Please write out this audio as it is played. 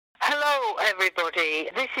everybody.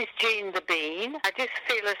 This is Jean the Bean. I just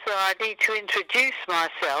feel as though I need to introduce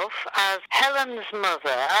myself as Helen's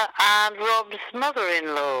mother and Rob's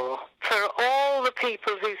mother-in-law. For all the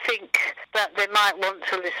people who think that they might want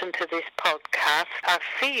to listen to this podcast, I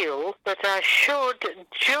feel that I should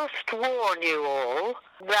just warn you all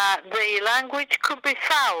that the language could be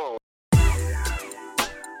foul.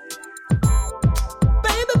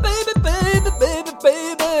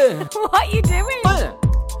 Baby. What are you doing?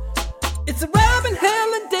 It's a Rob and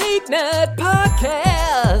Helen date night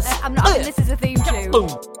podcast. I'm not having this as a theme tune.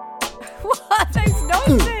 What are those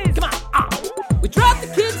noises? Come on. We drop the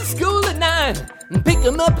kids at school at 9 and pick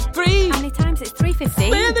them up at 3. How many times? It's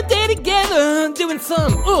 3:15. Spend the day together doing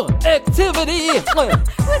some activity. What's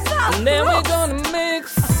that? And then we're gonna make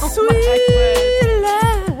sweet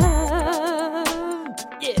love.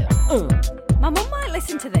 Yeah. My mum might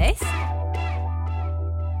listen to this.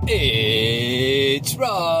 It's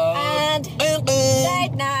Rob And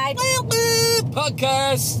Date Night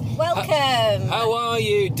Podcast. Welcome. How are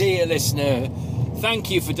you, dear listener? Thank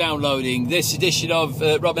you for downloading this edition of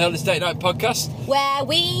Rob and Helen's Date Night Podcast, Where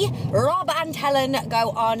we, Rob and Helen, go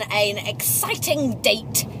on an exciting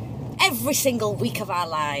date every single week of our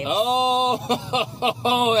lives. Oh,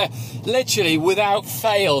 literally without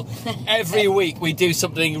fail, every week we do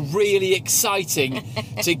something really exciting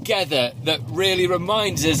together that really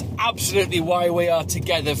reminds us absolutely why we are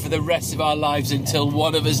together for the rest of our lives until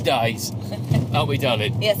one of us dies. Aren't we,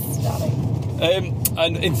 darling? Yes, darling.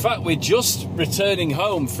 And in fact, we're just returning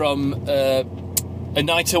home from a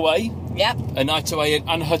night away. Yep. A night away at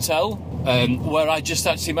an hotel. Where I just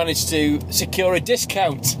actually managed to secure a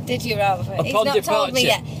discount. Did you, Rob? He's Upon not departure. told me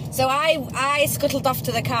yet. So I scuttled off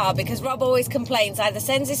to the car because Rob always complains, either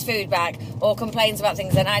sends his food back or complains about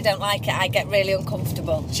things, and I don't like it. I get really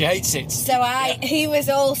uncomfortable. She hates it. So he was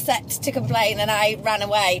all set to complain, and I ran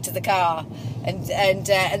away to the car, and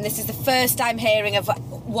this is the first I'm hearing of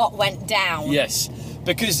what went down. Yes,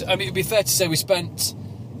 because I mean, it'd be fair to say we spent.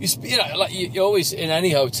 You know, like you always in any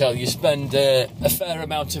hotel, you spend a fair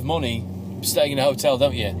amount of money staying in a hotel,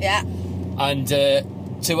 don't you? Yeah. And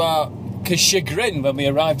to our chagrin, when we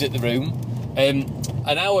arrived at the room, and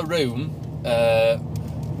our room,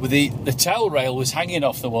 with the towel rail was hanging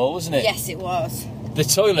off the wall, wasn't it? Yes, it was. The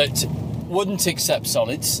toilet wouldn't accept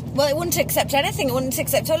solids. Well, it wouldn't accept anything. It wouldn't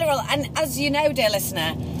accept toilet roll. And as you know, dear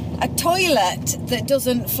listener, a toilet that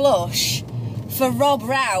doesn't flush for Rob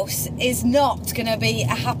Rouse is not going to be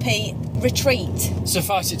a happy retreat.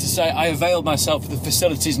 Suffice it to say, I availed myself of the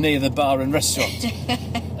facilities near the bar and restaurant.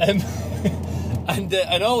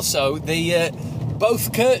 And also, the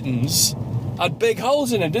both curtains had big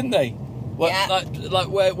holes in them, didn't they? Yeah. Like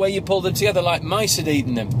where you pulled them together, like mice had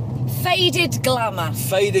eaten them. Faded glamour.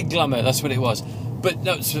 Faded glamour, that's what it was. But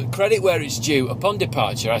no, so credit where it's due. Upon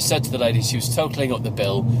departure, I said to the lady, she was totalling up the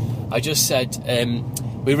bill, I just said,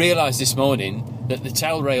 we realised this morning that the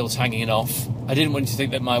towel rail's hanging off. I didn't want you to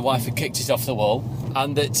think that my wife had kicked it off the wall.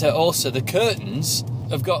 And that also the curtains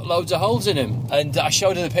have got loads of holes in them. And I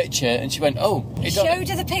showed her the picture and she went, oh. Showed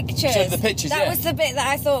her the pictures? Showed her the pictures, That was the bit that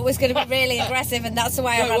I thought was going to be really aggressive, and that's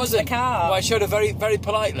why I ran to the car. Well, I showed her very, very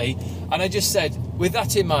politely. And I just said, with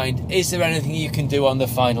that in mind, is there anything you can do on the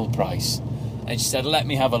final price? And she said, let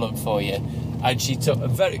me have a look for you. And she took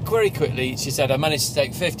very quickly, she said, I managed to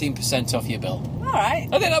take 15% off your bill. All right.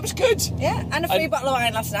 I think that was good. Yeah, and a free bottle of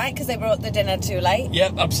wine last night because they brought the dinner too late.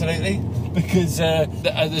 Yep, absolutely. Because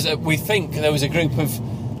we think there was a group of...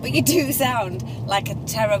 But you do sound like a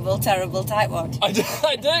terrible, terrible tightwad. I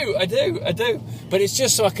do. But it's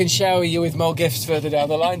just so I can shower you with more gifts further down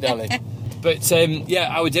the line, darling. But,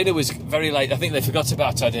 our dinner was very late. I think they forgot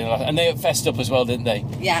about our dinner. And they fessed up as well, didn't they?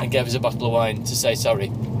 Yeah. And gave us a bottle of wine to say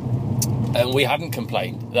sorry. And we hadn't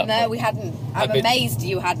complained. No, we hadn't. I'm amazed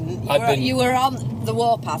you hadn't. You were on the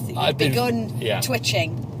warpath. You'd begun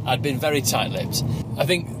twitching. I'd been very tight-lipped. I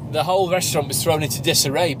think the whole restaurant was thrown into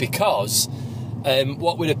disarray because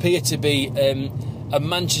what would appear to be a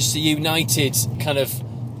Manchester United kind of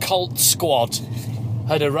cult squad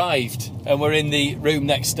had arrived and were in the room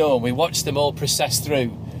next door. We watched them all process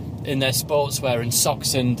through in their sportswear and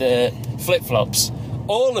socks and flip-flops.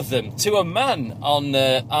 All of them, to a man, on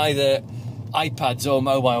either iPads or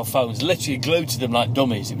mobile phones, literally glued to them like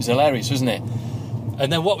dummies. It was hilarious, wasn't it?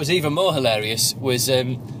 And then what was even more hilarious was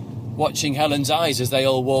watching Helen's eyes as they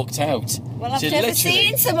all walked out. Well, I've never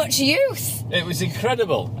seen so much youth. It was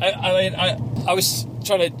incredible. I was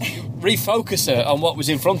trying to refocus her on what was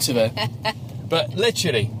in front of her, but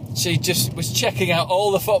literally, she just was checking out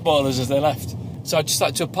all the footballers as they left. So I'd just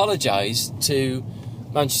like to apologise to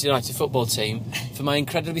Manchester United football team for my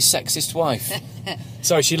incredibly sexist wife.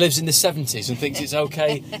 Sorry, she lives in the 70s and thinks it's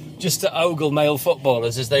okay just to ogle male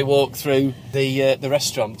footballers as they walk through the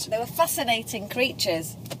restaurant. They were fascinating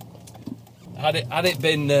creatures. Had it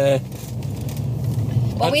been... Well,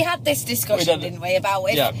 we had this discussion, didn't we, about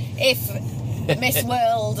if Miss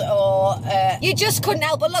World or... you just couldn't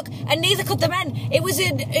help but look, and neither could the men.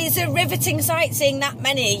 It's a riveting sight seeing that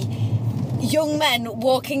many young men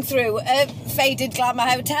walking through a faded glamour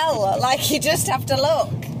hotel. Like, you just have to look.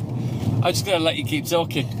 I'm just going to let you keep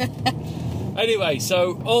talking. Anyway,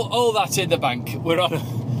 so all that in the bank, we're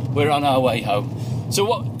on our way home. So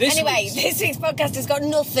what? This week's podcast has got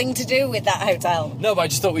nothing to do with that hotel. No, but I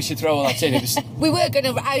just thought we should throw all that in. We were going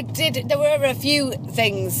to... There were a few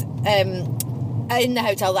things in the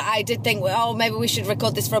hotel that I did think, oh, maybe we should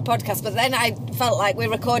record this for a podcast. But then I felt like we're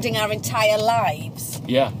recording our entire lives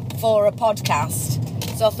for a podcast.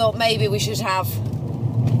 So I thought maybe we should have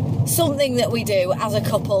something that we do as a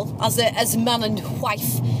couple, as man and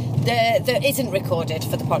wife, that isn't recorded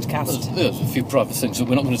for the podcast. There's a few private things that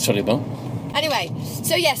we're not going to tell you about. Anyway,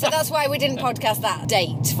 so that's why we didn't podcast that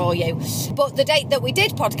date for you. But the date that we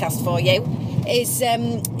did podcast for you is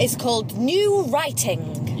called New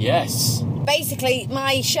Writing. Yes. Basically,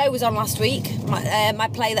 my show was on last week. My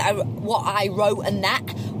play What I Wrote and That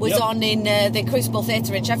was on in the Crucible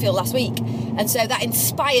Theatre in Sheffield last week. And so that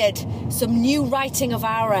inspired some new writing of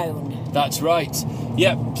our own. That's right.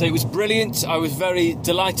 Yeah, so it was brilliant. I was very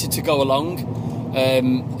delighted to go along.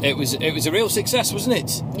 It was a real success, wasn't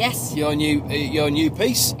it? Yes. Your new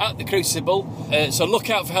piece at the Crucible. So look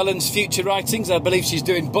out for Helen's future writings. I believe she's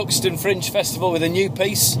doing Buxton Fringe Festival with a new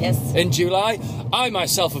piece in July. I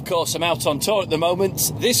myself, of course, am out on tour at the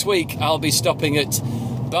moment. This week I'll be stopping at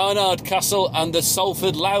Barnard Castle and the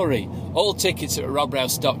Salford Lowry. All tickets at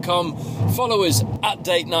robrouse.com. Follow us at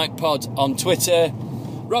Date Night Pod on Twitter.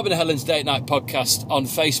 Rob and Helen's Date Night Podcast on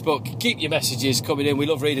Facebook. Keep your messages coming in. We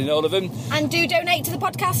love reading all of them. And do donate to the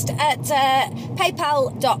podcast at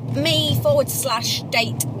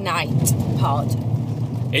paypal.me/Date Night Pod.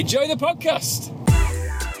 Enjoy the podcast.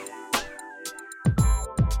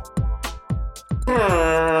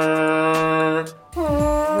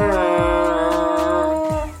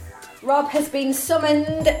 Rob has been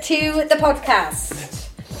summoned to the podcast.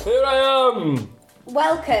 Here I am.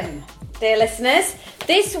 Welcome, dear listeners.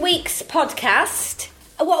 This week's podcast.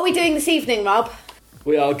 What are we doing this evening, Rob?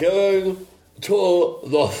 We are going to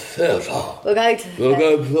the theatre. We're going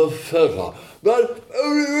to the theatre. But I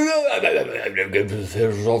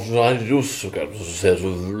used to go to the theatre a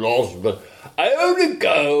lot, but I only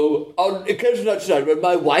go on occasion like tonight when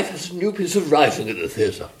my wife has a new piece of writing at the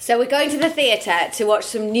theatre. So we're going to the theatre to watch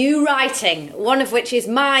some new writing, one of which is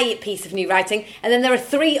my piece of new writing, and then there are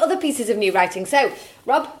 3 other pieces of new writing. So,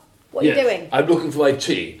 Rob, what are you doing? I'm looking for my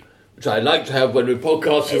tea, which I like to have when we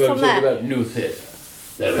podcast and talk about new theatre.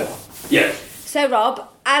 There we are. Yes. So, Rob,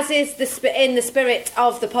 as is in the spirit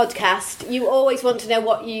of the podcast, you always want to know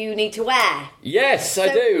what you need to wear. Yes, I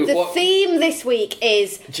do. The theme this week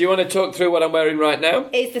is... Do you want to talk through what I'm wearing right now?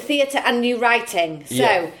 Is the theatre and new writing.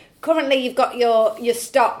 So, currently you've got your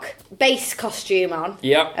stock base costume on.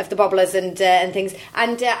 Yeah. Of the Bobblers and things.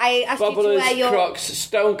 And I asked you to wear your... Crocs,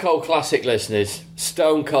 Stone Cold Classic, listeners.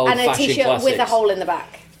 Stone Cold Fashion classics. And a T-shirt with a hole in the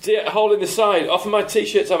back. Yeah, a hole in the side. Often my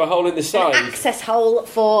T-shirts have a hole in the side. An access hole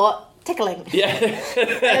for... tickling. Yeah.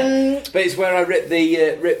 But it's where I rip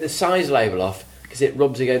the size label off because it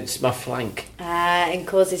rubs against my flank. And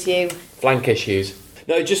causes you... flank issues.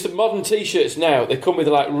 No, just the modern T-shirts now, they come with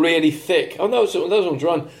like really thick... Oh no, those ones are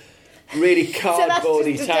on really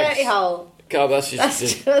cardboardy tags. So that's just a dirty hole? God, that's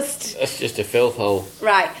just a filth hole.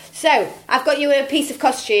 Right, so I've got you a piece of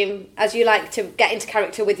costume as you like to get into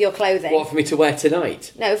character with your clothing. What, for me to wear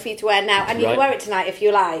tonight? No, for you to wear now. And you can wear it tonight if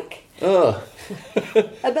you like. Oh.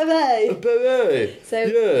 A beret. A beret. So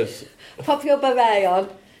yes. Pop your beret on.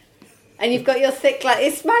 And you've got your thick...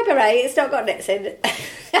 it's my beret, it's not got knits in.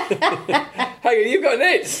 Hang on, you've got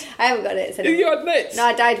knits? I haven't got knits in. You had knits? No,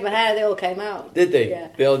 I dyed my hair, they all came out. Did they? Yeah.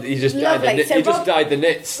 You just dyed the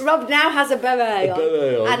knits. Rob now has a beret on.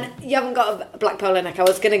 And you haven't got a black polo neck. I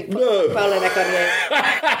was going to put a polo neck on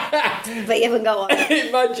you. But you haven't got one.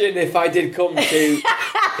 Imagine if I did come to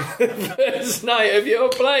the first night of your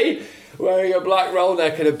play wearing a black roll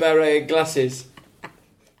neck and a beret and glasses.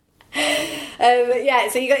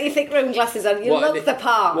 So you got your thick rimmed glasses on. You look the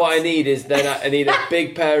part. What I need is I need a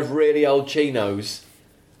big pair of really old chinos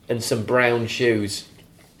and some brown shoes,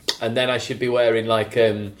 and then I should be wearing like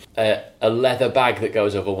a leather bag that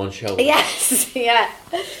goes over one shoulder. Yes, yeah.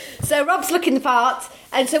 So Rob's looking the part,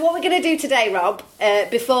 and so what we're going to do today, Rob,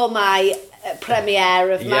 before my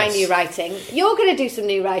premiere of my Yes. new writing. You're going to do some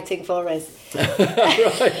new writing for us.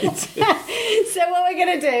 Right. So what we're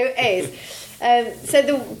going to do is, so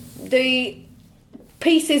the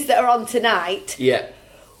pieces that are on tonight, Yeah.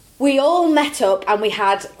 we all met up and we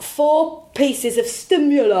had 4 pieces of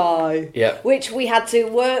stimuli, Yeah. which we had to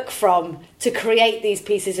work from to create these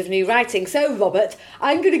pieces of new writing. So, Robert,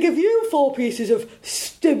 I'm going to give you 4 pieces of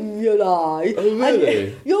stimuli. Oh, really?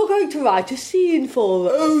 And you're going to write a scene for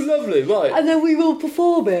us. Oh, lovely. Right. And then we will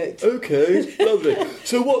perform it. Okay, lovely.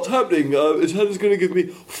 So what's happening is Helen's going to give me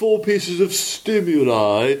 4 pieces of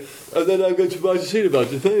stimuli, and then I'm going to write a scene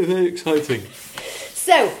about it. Very, very exciting.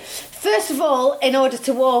 So, first of all, in order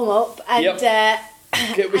to warm up, and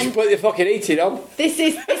We should put your fucking eating on. this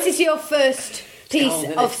is your first piece cold,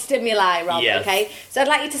 isn't of it? stimuli, Rob. Yes. Okay, so I'd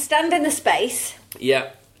like you to stand in the space Yeah.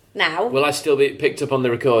 now. Will I still be picked up on the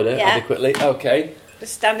recorder Yeah. adequately? Okay.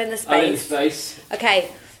 Just stand in the I'm in space. space. Okay,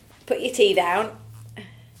 put your tea down.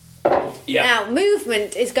 Yeah. Now,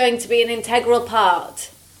 movement is going to be an integral part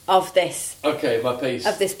of this Okay, my piece.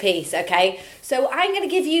 piece. Okay, so I'm going to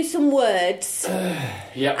give you some words.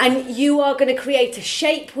 Yeah. And you are going to create a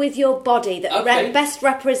shape with your body that Okay. best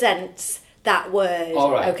represents that word.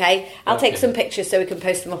 All right. Okay? I'll take Okay. some pictures so we can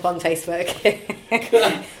post them up on Facebook.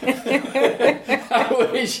 I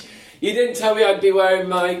wish you didn't tell me I'd be wearing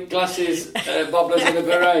my glasses, bobblers and a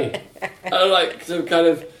beret. I like some kind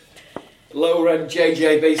of low-rent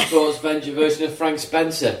JJB Sports Venture version of Frank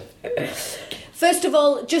Spencer. First of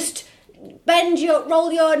all, just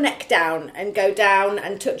roll your neck down and go down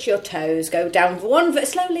and touch your toes. Go down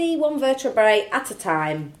slowly, one vertebrae at a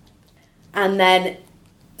time. And then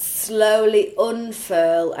slowly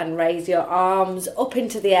unfurl and raise your arms up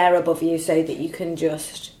into the air above you so that you can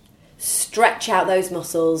just stretch out those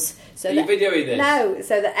muscles. So Are you videoing this? No,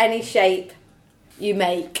 so that any shape you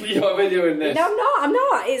make. You're videoing this? No, I'm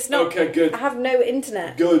not. It's not. Okay, good. I have no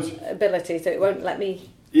internet Good. ability, so it won't let me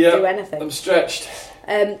Yeah. do anything. I'm stretched.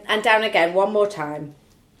 And down again, one more time.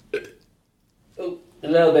 Oh, a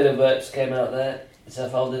little bit of words came out there, so I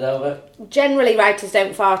folded over. Generally, writers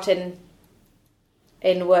don't fart in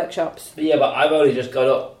workshops. Yeah, but I've only just got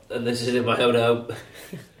up, and this is in my own home.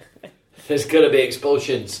 There's going to be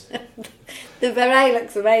expulsions. The beret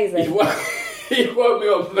looks amazing. You woke me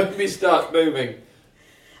up and made me start moving.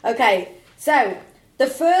 Okay, so the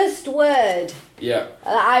first word Yeah.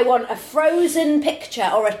 that I want a frozen picture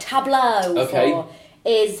or a tableau Okay. for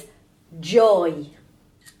is joy.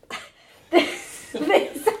 The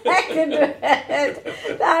second word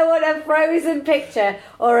that I want a frozen picture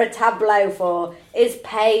or a tableau for is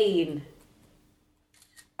pain.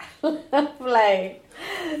 Lovely.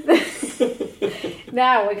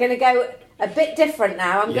 Now we're going to go a bit different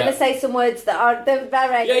now. I'm going Yeah. to say some words that are the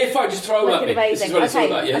very Yeah, you're fine, just throw them at me. looking This is amazing. what it's all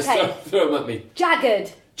Okay, about, yes. okay. Throw them at me.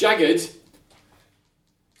 Jagged, Jagged.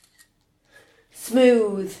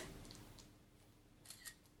 smooth,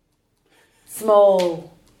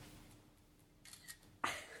 small,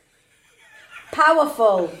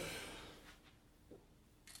 powerful,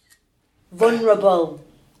 vulnerable,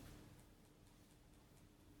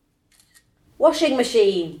 washing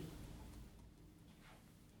machine,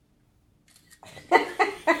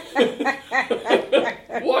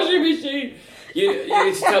 Washing machine. You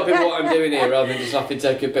need to tell people what I'm doing here rather than just laughing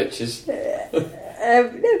taking pictures. no,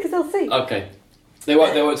 because I'll see. Okay. They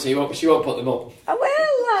won't see. She won't put them up. I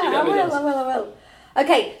will.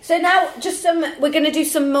 Okay, so now we're going to do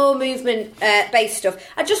some more movement based stuff.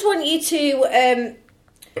 I just want you to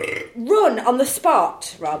run on the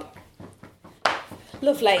spot, Rob.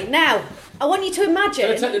 Lovely. Now, I want you to imagine...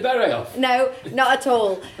 Can I take the beret off? No, not at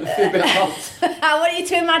all. I feel a bit hot. I want you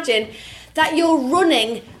to imagine that you're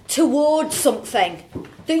running towards something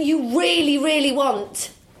that you really, really want.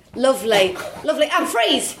 Lovely. Lovely. And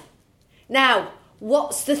freeze! Now,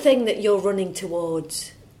 what's the thing that you're running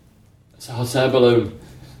towards? It's a hot air balloon.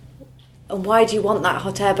 And why do you want that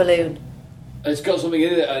hot air balloon? It's got something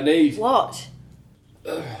in it I need. What?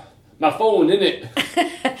 My phone, innit?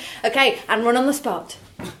 Okay, and run on the spot.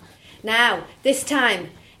 Now, this time,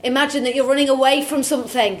 imagine that you're running away from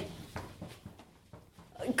something.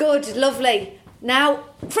 Good, lovely. Now,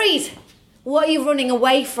 freeze! What are you running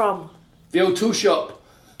away from? The O2 shop.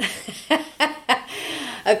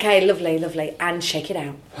 Okay, lovely, lovely. And shake it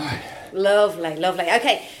out. Lovely, lovely.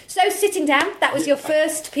 Okay, so sitting down, that was your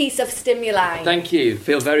first piece of stimuli. Thank you.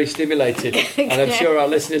 Feel very stimulated. And I'm sure our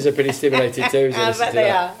listeners are pretty stimulated too. as they I listen bet to they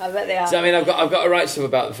that. are. I bet they are. Does that mean I've got to write stuff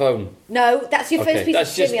about the phone? No, that's your Okay, first piece of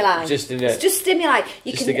that's just- stimuli. it's just stimuli.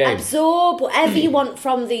 You just can a game. absorb whatever you want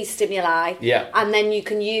from these stimuli. Yeah. And then you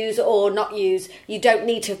can use or not use. You don't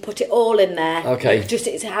need to put it all in there. Okay.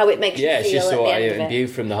 It's how it makes Yeah, you it's feel just at what the I end of it. imbue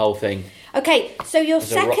from the whole thing. Okay, so your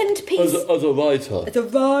second piece... As a writer. As a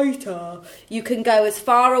writer, you can go as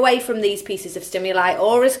far away from these pieces of stimuli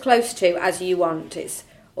or as close to as you want. It's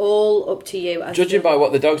all up to you. Judging by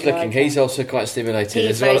what the dog's licking, he's also quite stimulated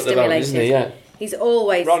as well at the moment, isn't he? Yeah. He's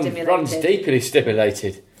always stimulated. Ron's deeply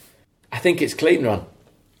stimulated. I think it's clean, Ron.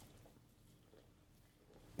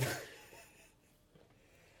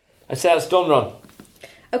 I say that's done, Ron.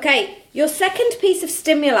 Okay, your second piece of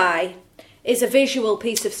stimuli is a visual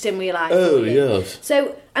piece of stimuli. Oh, yes.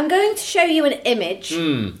 So I'm going to show you an image,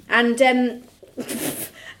 and and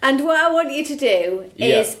what I want you to do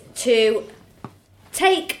is to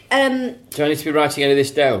take... Do I need to be writing any of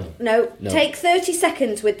this down? No. Take 30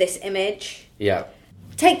 seconds with this image. Yeah.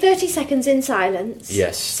 Take 30 seconds in silence.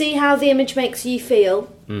 Yes. See how the image makes you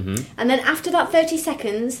feel. Mm-hmm. And then after that 30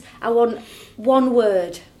 seconds, I want one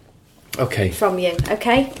word. Okay. From you,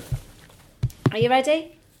 okay? Are you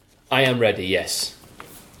ready? I am ready, yes.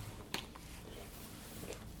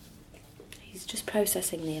 He's just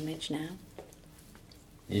processing the image now.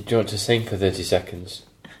 You do want to sing for 30 seconds?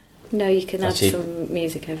 No, you can add some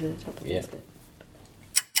music over the top of this bit.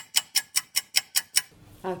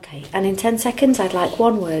 Okay, and in 10 seconds, I'd like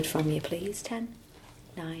one word from you, please. 10,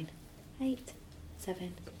 9, 8,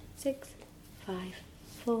 7, 6, 5,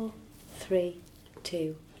 4, 3,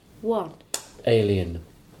 2, 1. Alien.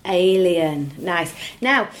 Alien. Nice.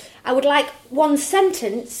 Now, I would like one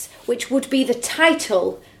sentence which would be the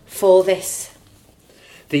title for this.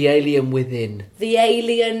 The Alien Within. The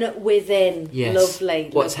Alien Within. Yes. Lovely.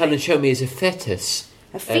 What's Helen shown me is a fetus.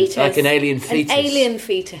 A fetus? Like an alien fetus. An alien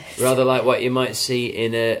fetus. Rather like what you might see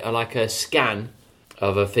in a scan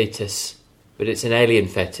of a fetus. But it's an alien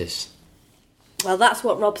fetus. Well, that's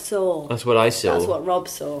what Rob saw. That's what I saw. That's what Rob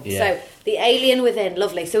saw. Yeah. So, The Alien Within.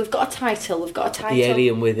 Lovely. So we've got a title. The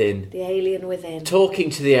Alien Within. The Alien Within. Talking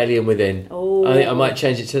to the Alien Within. Oh. I think I might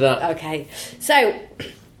change it to that. Okay. So...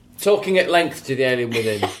 Talking at length to the Alien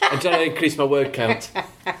Within. I'm trying to increase my word count.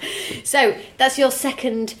 So, that's your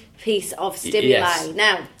second piece of stimuli. Yes.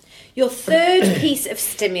 Now, your third piece of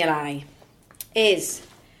stimuli is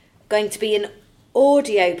going to be an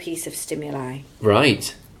audio piece of stimuli.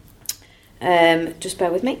 Right. Just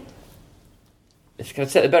bear with me. Can I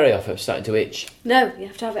take the berry off? I'm starting to itch. No, you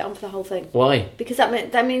have to have it on for the whole thing. Why? Because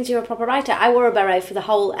that means you're a proper writer. I wore a beret for the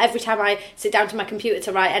whole... Every time I sit down to my computer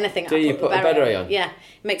to write anything, Do you put a beret on? Yeah,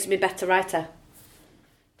 it makes me a better writer.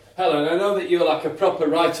 Helen, I know that you're like a proper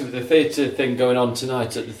writer with the theatre thing going on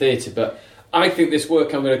tonight at the theatre, but I think this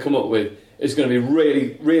work I'm going to come up with is going to be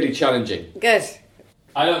really, really challenging. Good.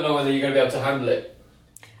 I don't know whether you're going to be able to handle it.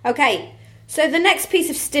 Okay, so the next piece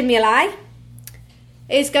of stimuli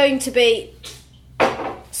is going to be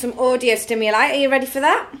some audio stimuli. Are you ready for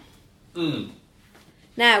that?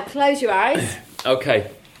 Now, close your eyes.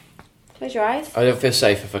 Okay. Close your eyes. I don't feel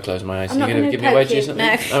safe if I close my eyes. I'm Are you not going to give me poke wedges you, or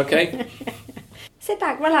something? no. Okay. Sit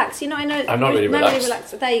back, relax. You're not in a... I'm not really relaxed. Really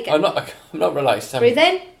relaxed. There you go. I'm not relaxed. Breathe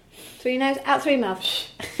in. Through your nose. Out through your mouth.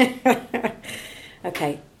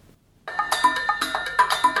 Okay.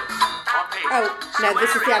 Oh, no,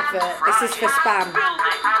 this is the advert. This is for spam.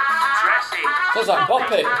 Sounds like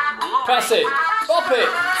bop it. Pass it. Bop it.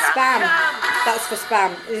 Spam. That's for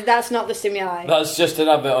spam. That's not the stimuli. That's just an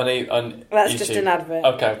advert on YouTube. That's just an advert.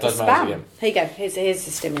 Okay, I'll close my eyes again. Here you go. Here's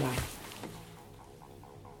the stimuli.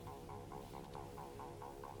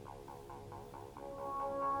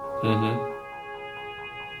 Mm-hmm.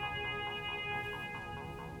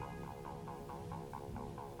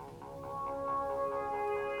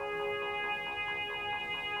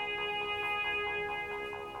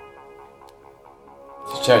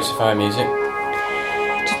 Just Chariots music.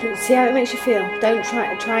 Just see how it makes you feel. Don't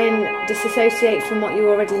try and disassociate from what you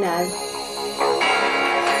already know.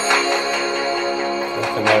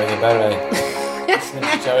 Like I'm wearing a beret. Listening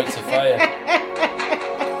to Chariots of Fire.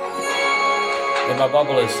 In my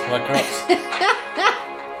bobblers, my crocs.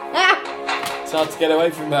 It's hard to get away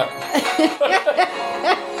from that.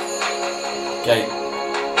 Okay.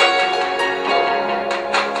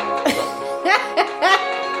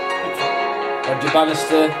 Roger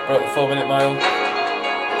Bannister broke the 4-minute mile.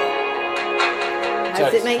 How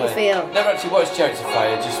does it make you feel? Never actually watched Chariots of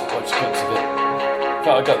Fire, just watched clips of it.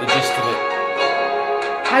 Thought I got the gist of it.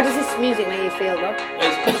 How does this music make you feel, Rob?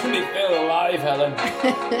 It's making me feel alive, Helen.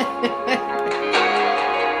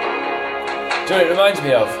 Do you know what it reminds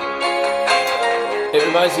me of? It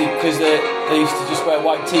reminds me because they used to just wear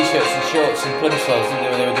white t-shirts and shorts and plimsolls, didn't they,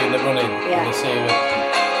 when they were doing the running? Yeah. And they see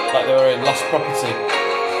like they were in Lost Property.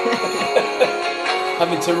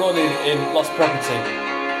 Having to run in Lost Property.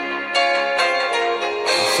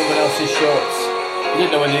 Someone else's shorts. You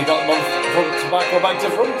didn't know whether you got them on front to back or back to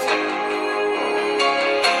front.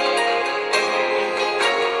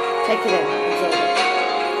 Take it in. Absorb it.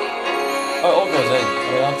 Oh, it all goes in.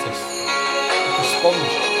 I'm an artist. Like a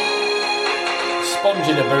sponge. Sponge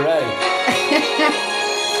in a beret.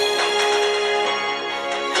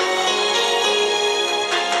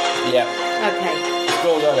 Yeah. Okay. It's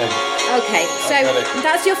all got in. Okay, so I've got it.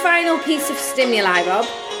 that's your final piece of stimuli, Rob.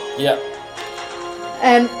 Yeah.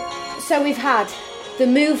 So we've had the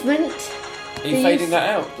movement. Are you the fading use- that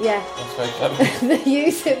out? Yeah. That's very clever. The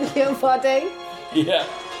use of your body. Yeah.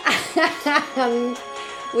 And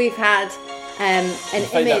we've had an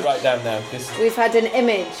Fade image. that right down now. 'Cause, We've had an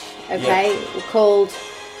image, okay, called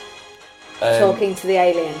Talking to the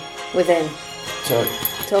Alien Within. So,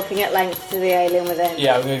 Talking at length to the alien within.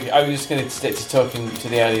 yeah, I was just going to stick to talking to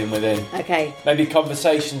the alien within. Okay. Maybe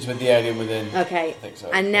conversations with the alien within. Okay. I think so.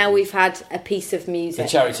 And now we've had a piece of The music.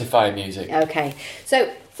 Chariots of Fire music. Okay. So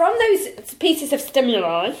from those pieces of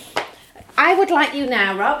stimuli, I would like you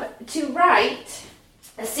now, Rob, to write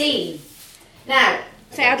a scene. Now,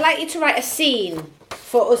 say I'd like you to write a scene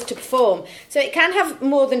for us to perform. So it can have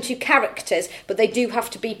more than 2 characters, but they do have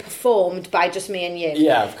to be performed by just me and you.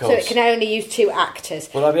 Yeah, of course. So it can only use 2 actors.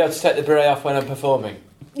 Will I be able to take the beret off when I'm performing?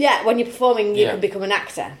 Yeah, when you're performing, you Yeah. can become an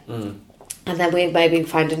actor. And then we maybe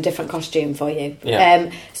find a different costume for you. Yeah.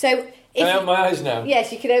 So if Can I open my eyes now?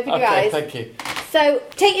 yes, you can open your Okay, eyes. thank you. So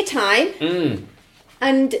take your time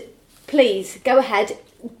and please go ahead,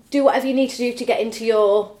 do whatever you need to do to get into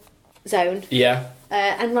your zone Yeah.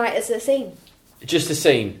 and write us a scene. Just a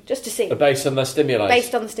scene. Just a scene. Based on the stimuli.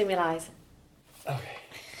 Based on the stimuli. Okay.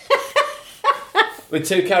 With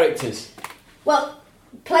 2 characters. Well,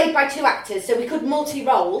 played by 2 actors, so we could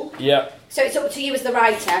multi-role. Yeah. So it's up to you as the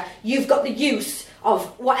writer. You've got the use of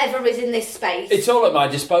whatever is in this space. It's all at my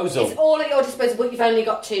disposal. It's all at your disposal, but you've only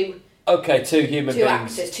got 2 Okay, 2 human beings.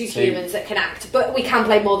 actors, 2 humans that can act. But we can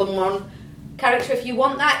play more than one character if you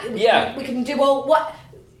want that. Yeah. We can do all what.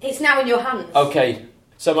 It's now in your hands. Okay.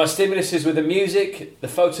 So my stimulus is with the music, the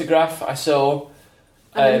photograph I saw,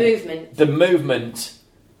 And the movement. the movement,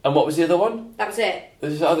 and what was the other one? That was it. There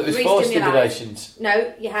was 3 4 stimuli. stimulations.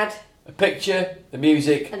 No, you had. A picture, the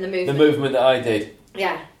music, And the movement. the movement that I did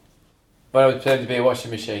Yeah. when I was pretending to be a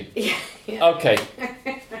washing machine. Yeah. yeah. Okay.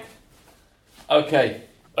 Okay.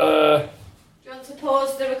 Do you want to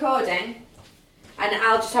pause the recording? And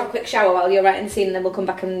I'll just have a quick shower while you're writing the scene, and then we'll come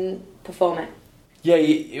back and perform it. Yeah,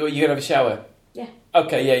 you're going to have a shower? Yeah.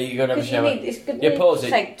 Okay, yeah, you're going to have a shower. It's good. Yeah, pause it.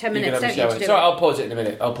 Take 10 minutes, You can have a don't shower. you, to do It's all right, it? I'll pause it in a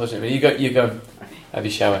minute. You go have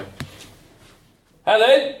your shower.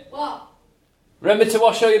 Helen, What? remember to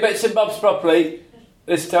wash all your bits and bobs properly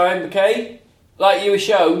this time, okay? Like you were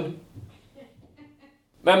shown.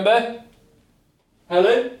 Remember?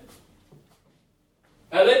 Helen?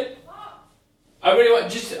 Helen? I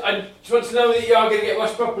just want to know that you are going to get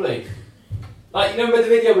washed properly. Like, you remember the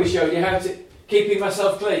video we showed you how to keeping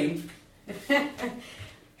myself clean?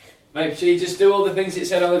 Make sure you just do all the things it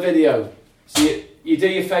said on the video. So you do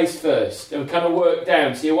your face first and kind of work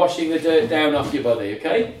down, so you're washing the dirt down off your body,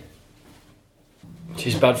 okay?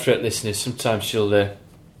 She's bad for it, listeners. Sometimes she'll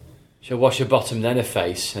wash her bottom, then her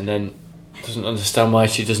face, and then doesn't understand why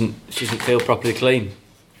she doesn't feel properly clean.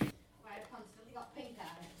 I've constantly got pink eye.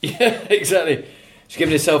 Yeah, exactly. She's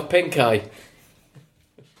giving herself pink eye.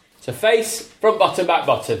 So face, front, bottom, back,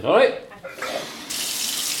 bottom. All right.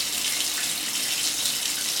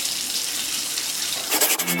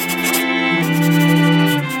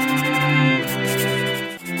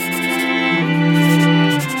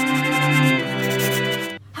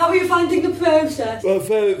 How are you finding the process? Well,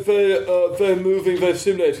 very moving, very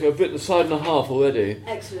stimulating. I've written a side and a half already.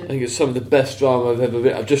 I Excellent. think it's some of the best drama I've ever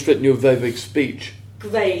written. I've just written you a very big speech,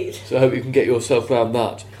 Great. so I hope you can get yourself round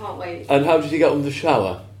that. Can't wait. And how did you get on the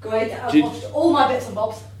shower? Great. I've Did- washed all my bits and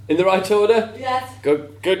bobs. In the right order? Yes.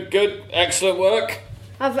 Good. Excellent work.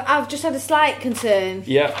 I've just had a slight concern.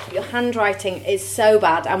 Yeah. Your handwriting is so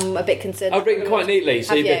bad. I'm a bit concerned. I've written quite neatly, so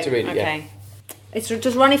Have you better read it. Okay.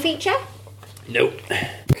 Does Ronnie feature? Nope.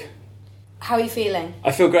 How are you feeling?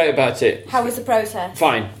 I feel great about it. How was the process?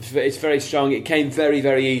 Fine. It's very strong. It came very,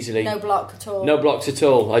 very easily. No block at all. No blocks at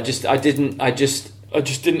all. I just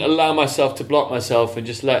didn't allow myself to block myself and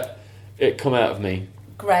just let it come out of me.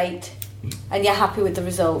 Great. And you're happy with the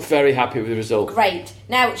result? Very happy with the result. Great.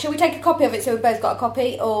 Now, shall we take a copy of it so we've both got a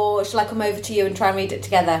copy, or shall I come over to you and try and read it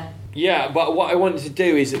together? Yeah, but what I wanted to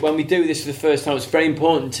do is that when we do this for the first time, it's very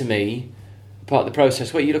important to me, part of the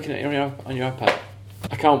process. What are you looking at on your iPad?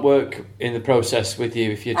 I can't work in the process with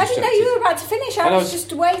you if you're I just... didn't know you were about to finish. I was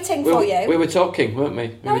just waiting for you. We were talking, weren't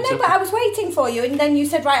we? No, I know, but I was waiting for you, and then you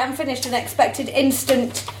said, right, I'm finished, and expected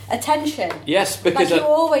instant attention. Yes, because... Like you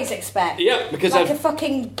always expect. Yeah, because like I've a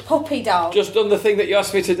fucking puppy dog. just done the thing that you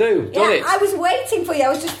asked me to do. Done it. I was waiting for you. I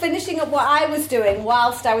was just finishing up what I was doing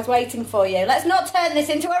whilst I was waiting for you. Let's not turn this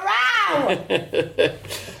into a row!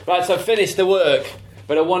 Right, so I've finished the work.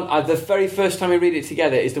 But I want the very first time we read it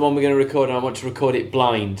together is the one we're going to record, and I want to record it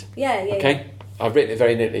blind. Yeah. Okay? I've written it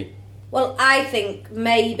very neatly. Well, I think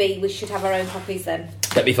maybe we should have our own copies then.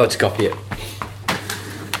 Let me photocopy it.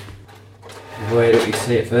 Wait, let me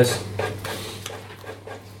see it first.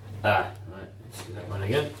 Right, let's do that one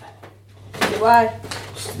again. Why?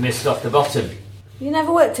 Just missed off the bottom. You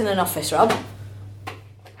never worked in an office, Rob?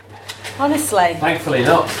 Honestly. Thankfully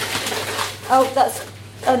not. Oh, that's...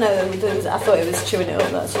 Oh no, I thought it was chewing it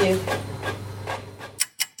up, that's you.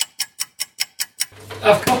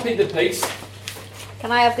 I've copied the piece.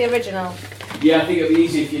 Can I have the original? Yeah, I think it'll be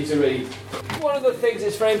easier for you to read. One of the things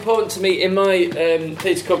that's very important to me in my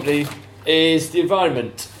theatre company is the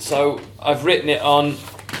environment. So I've written it on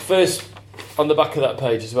the back of that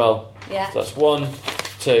page as well. Yeah. So that's 1,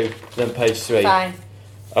 2, then page 3. Fine.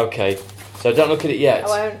 Okay. So don't look at it yet.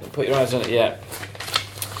 I won't. Put your eyes on it yet.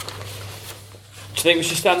 Do you think we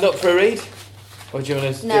should stand up for a read? Or do you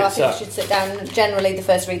want to No, I think we should sit down. Generally, the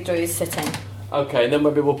first read through is sitting. Okay, and then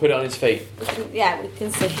maybe we'll put it on its feet. Yeah, we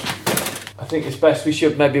can see. I think it's best we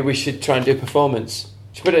should try and do a performance.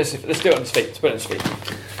 Let's do it on its feet. Let's put it on its feet.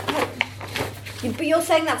 But you're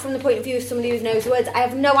saying that from the point of view of somebody who knows words. I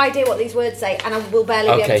have no idea what these words say, and I will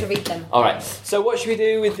barely be able to read them. All right. So what should we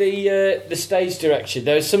do with the stage direction?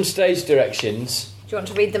 There are some stage directions. Do you want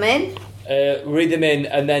to read them in? Read them in,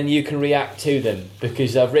 and then you can react to them,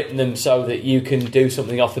 because I've written them so that you can do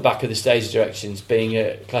something off the back of the stage directions, being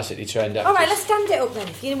a classically trained actor. All right, let's stand it up then.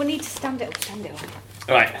 If you need to stand it up, stand it up.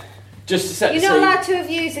 All right. Just to set the You're not scene. allowed to have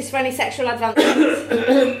used this for any sexual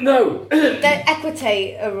advances. No. The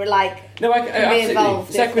equity are like... No, be absolutely. involved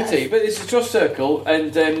It's in equity, that. but it's a trust circle,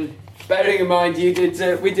 and bearing in mind you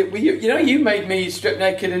made me strip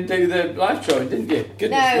naked and do the live drawing, didn't you?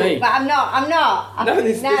 Goodness me. No, but I'm not. No,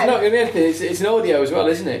 there's not going to be anything. It's an audio as well,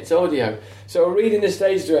 isn't it? It's audio. So we're reading the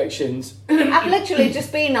stage directions. I've literally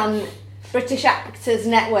just been on British Actors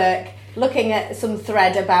Network looking at some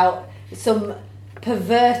thread about some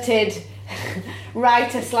perverted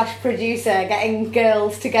writer/producer getting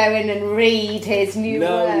girls to go in and read his new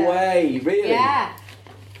work. No way, really? Yeah.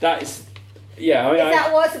 That is... Yeah, I mean, Is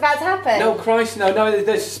that what's about to happen? No, Christ, no.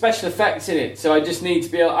 There's special effects in it, so I just need to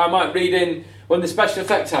be able... I might read in... When the special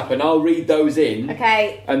effects happen, I'll read those in.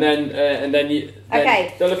 Okay. And then you...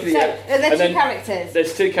 Okay. Don't look at it yet. So, there's And two characters.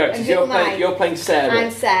 There's two characters. And who am I? You're playing Sarah.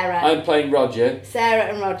 I'm Sarah. I'm playing Roger. Sarah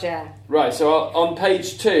and Roger. Right, so on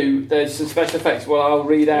page 2, there's some special effects. Well, I'll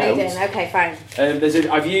read out. Read in. Okay, fine.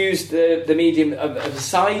 I've used the medium of the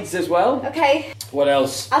sides as well. Okay. What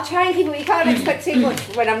else? I'll try and keep it. You can't expect too much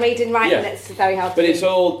when I'm reading writing. Yeah. It's very hard But to it's do.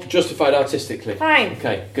 all justified artistically. Fine.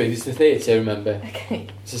 Okay, good. It's the theatre, remember. Okay.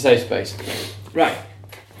 It's a safe space. Right,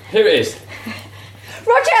 here it is.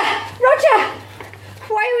 Roger!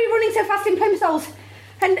 Why are we running so fast in Plimsolls?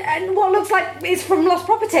 And what looks like it's from lost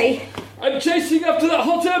property? I'm chasing after that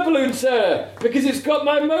hot air balloon, sir, because it's got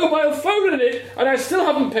my mobile phone in it, and I still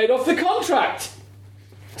haven't paid off the contract.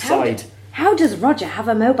 Aside. How does Roger have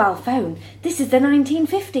a mobile phone? This is the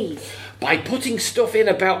 1950s. By putting stuff in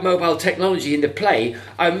about mobile technology in the play,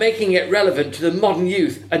 I'm making it relevant to the modern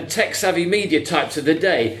youth and tech-savvy media types of the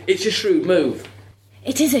day. It's a shrewd move.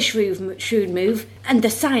 It is a shrewd move, and the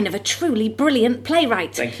sign of a truly brilliant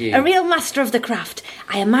playwright. Thank you. A real master of the craft.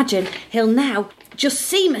 I imagine he'll now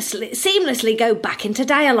just seamlessly go back into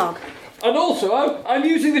dialogue. And also, I'm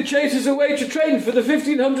using the chase as a way to train for the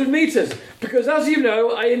 1500 metres, because as you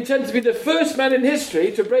know, I intend to be the first man in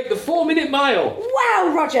history to break the 4-minute mile.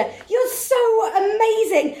 Wow, Roger, you're so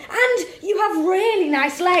amazing, and you have really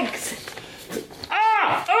nice legs.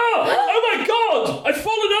 Ah! Oh my God! I've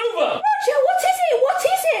fallen over! Roger, what is it?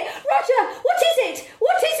 Roger, what is it?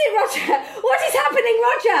 Roger? What is happening,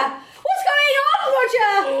 Roger? What's going on,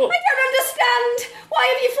 Roger? Oh. I don't understand. Why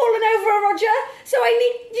have you fallen over, Roger? So I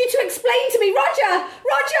need you to explain to me. Roger,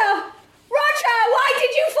 why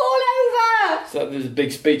did you fall over? So there's a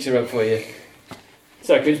big speech around for you.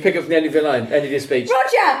 So can you just pick up from the end of your line, end of your speech?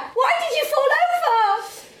 Roger, why did you fall over?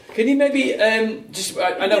 Can you maybe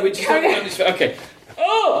I know we just Carry on. okay.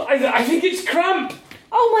 Oh, I think it's cramp.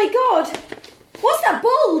 Oh my God. What's that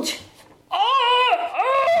bulge?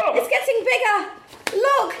 Oh! It's getting bigger.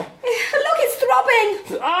 Look, Look, it's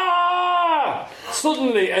throbbing. Ah!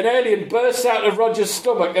 Suddenly, an alien bursts out of Roger's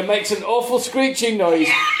stomach and makes an awful screeching noise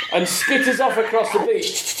and skitters off across the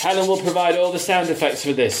beach. Helen will provide all the sound effects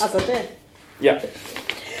for this. As I did. Yeah.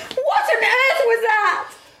 What on earth was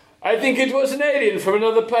that? I think it was an alien from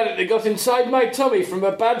another planet that got inside my tummy from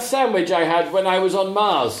a bad sandwich I had when I was on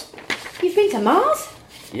Mars. You've been to Mars?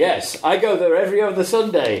 Yes, I go there every other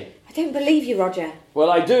Sunday. I don't believe you, Roger.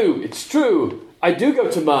 Well, I do. It's true. I do go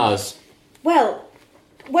to Mars. Well,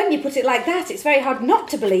 when you put it like that, it's very hard not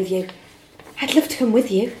to believe you. I'd love to come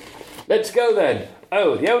with you. Let's go then.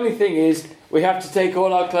 Oh, the only thing is, we have to take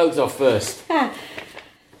all our clothes off first.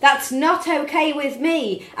 That's not okay with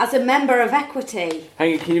me as a member of Equity.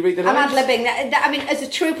 Hang on, can you read the lines? I'm ad-libbing. I mean, as a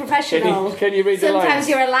true professional. Can you read the lines? Sometimes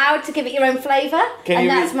you're allowed to give it your own flavour, and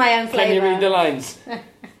that's my own flavour. Can you read the lines?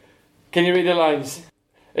 Can you read the lines?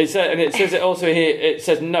 It says it also here, it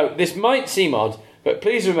says, note, this might seem odd, but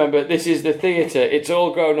please remember, this is the theatre. It's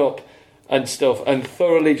all grown up and stuff, and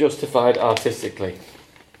thoroughly justified artistically.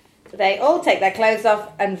 They all take their clothes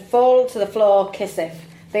off and fall to the floor, kissing.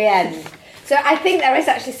 The end. So I think there is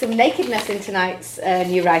actually some nakedness in tonight's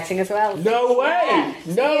new writing as well. No way! Yeah.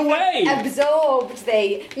 No way! Absorbed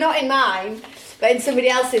not in mine, but in somebody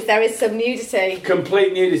else's, there is some nudity.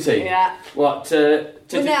 Complete nudity? Yeah. What? No,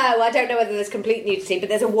 I don't know whether there's complete nudity, but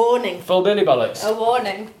there's a warning. Full Billy Bollocks? A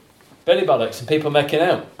warning. Billy Bollocks and people making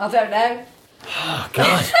out? I don't know. Oh,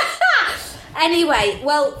 God. Anyway,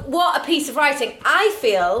 well, what a piece of writing. I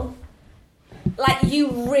feel like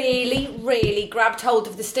you really, really grabbed hold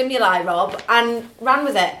of the stimuli, Rob, and ran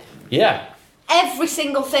with it. Yeah. Every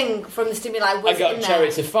single thing from the stimuli was in there. I got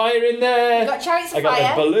Chariots of Fire in there. You got Chariots of Fire. I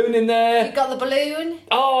got the balloon in there. You got the balloon.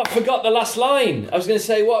 Oh, I forgot the last line. I was going to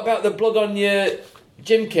say, what about the blood on your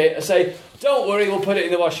gym kit? I say, don't worry, we'll put it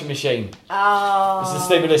in the washing machine. Oh. It's the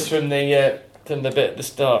stimulus from the bit at the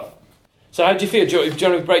start. So how do you feel? Do you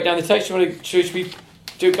want to break down the text? Should we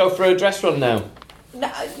go for a dress run now? No,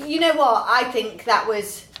 you know what? I think that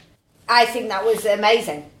was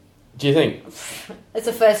amazing. Do you think? It's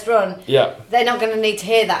a first run. Yeah. They're not going to need to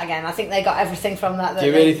hear that again. I think they got everything from that. Do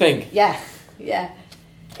you really think? Yeah.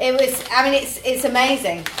 It was. I mean, it's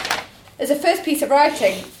amazing. As a first piece of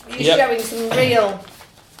writing, you're showing some real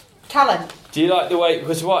talent. Do you like the way?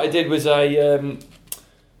 Because what I did was I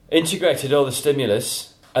integrated all the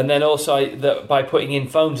stimulus, and then also by putting in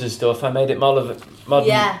phones and stuff, I made it modern.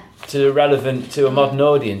 Yeah. To relevant to a modern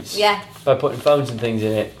audience. Yeah. By putting phones and things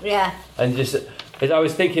in it. Yeah. And just, as I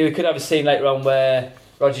was thinking, we could have a scene later on where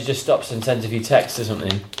Roger just stops and sends a few texts or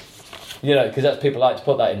something. You know, because people like to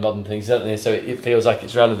put that in modern things, don't they? So it feels like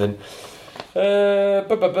it's relevant.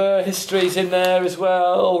 History's in there as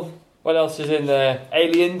well. What else is in there?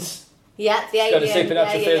 Aliens. Yeah, the It's got a alien.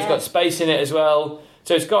 supernatural feel. It's got space in it as well.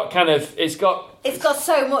 So it's got It's got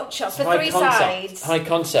so much for three sides. High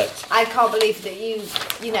concept. I can't believe that you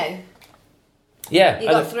Yeah. you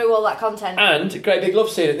got through all that content. And a great big love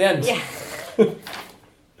scene at the end. Yeah.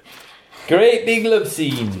 Great big love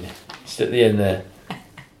scene. Just at the end there.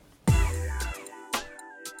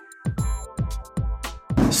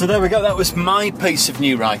 So there we go, that was my piece of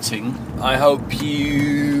new writing. I hope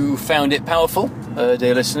you found it powerful,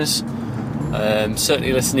 dear listeners.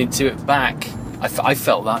 Certainly listening to it back, I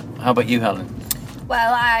felt that. How about you, Helen?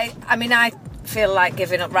 Well, I feel like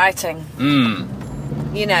giving up writing.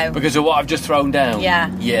 You know. Because of what I've just thrown down? Yeah.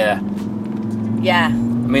 Yeah. Yeah. I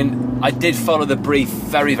mean, I did follow the brief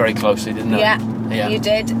very, very closely, didn't I? Yeah, you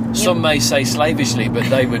did. Some may say slavishly, but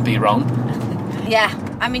they would be wrong. Yeah.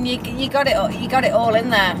 I mean, you got it all in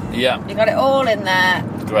there. Yeah. You got it all in there.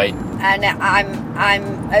 Great. And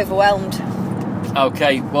I'm overwhelmed.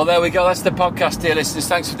 Okay, well there we go. That's the podcast, dear listeners.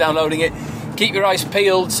 Thanks for downloading it. Keep your eyes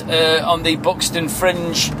peeled on the Buxton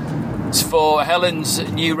Fringe for Helen's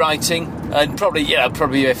new writing, and probably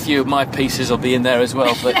a few of my pieces will be in there as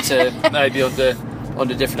well, but maybe under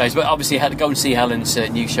different names. But obviously, go and see Helen's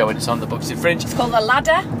new show, and it's on the Buxton Fringe. It's called The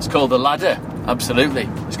Ladder. It's called The Ladder. Absolutely.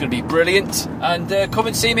 It's going to be brilliant. And come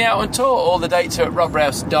and see me out on tour. All the dates are at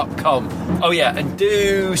robrouse.com. Oh yeah, and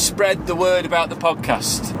do spread the word about the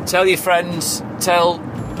podcast. Tell your friends, tell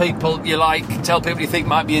people you like, tell people you think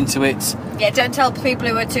might be into it. Yeah, don't tell people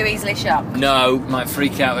who are too easily shocked. No, might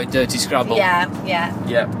freak out at Dirty Scrabble. Yeah.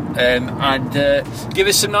 And give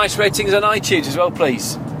us some nice ratings on iTunes as well,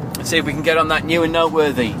 please. Let's see if we can get on that new and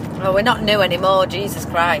noteworthy. Well, we're not new anymore, Jesus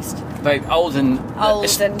Christ. Very old and... Old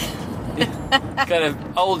and... kind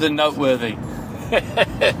of old and noteworthy.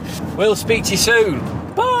 We'll speak to you soon.